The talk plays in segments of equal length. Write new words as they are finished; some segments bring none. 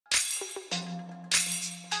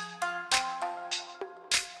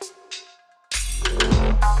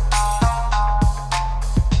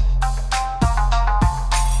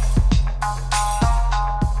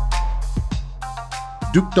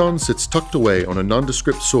Dukedon sits tucked away on a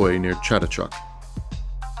nondescript soi near Chatuchak.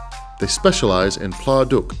 They specialize in pla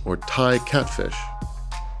duk, or Thai catfish.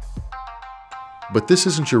 But this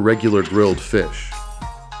isn't your regular grilled fish.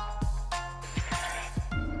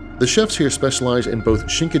 The chefs here specialize in both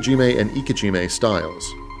shinkeijime and ikejime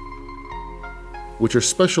styles, which are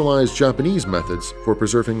specialized Japanese methods for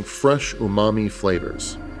preserving fresh umami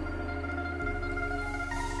flavors.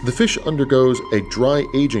 The fish undergoes a dry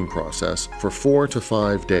aging process for 4 to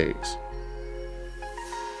 5 days.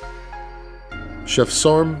 Chefs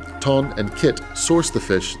Sarm, Ton, and Kit source the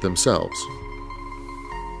fish themselves.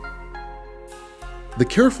 The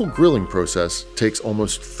careful grilling process takes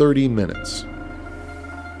almost 30 minutes.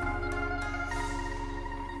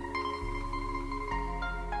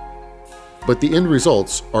 But the end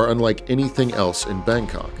results are unlike anything else in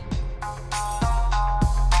Bangkok.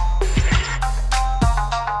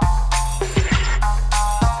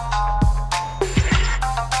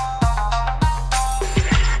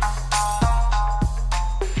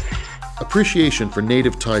 Appreciation for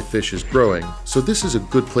native Thai fish is growing, so this is a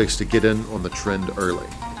good place to get in on the trend early.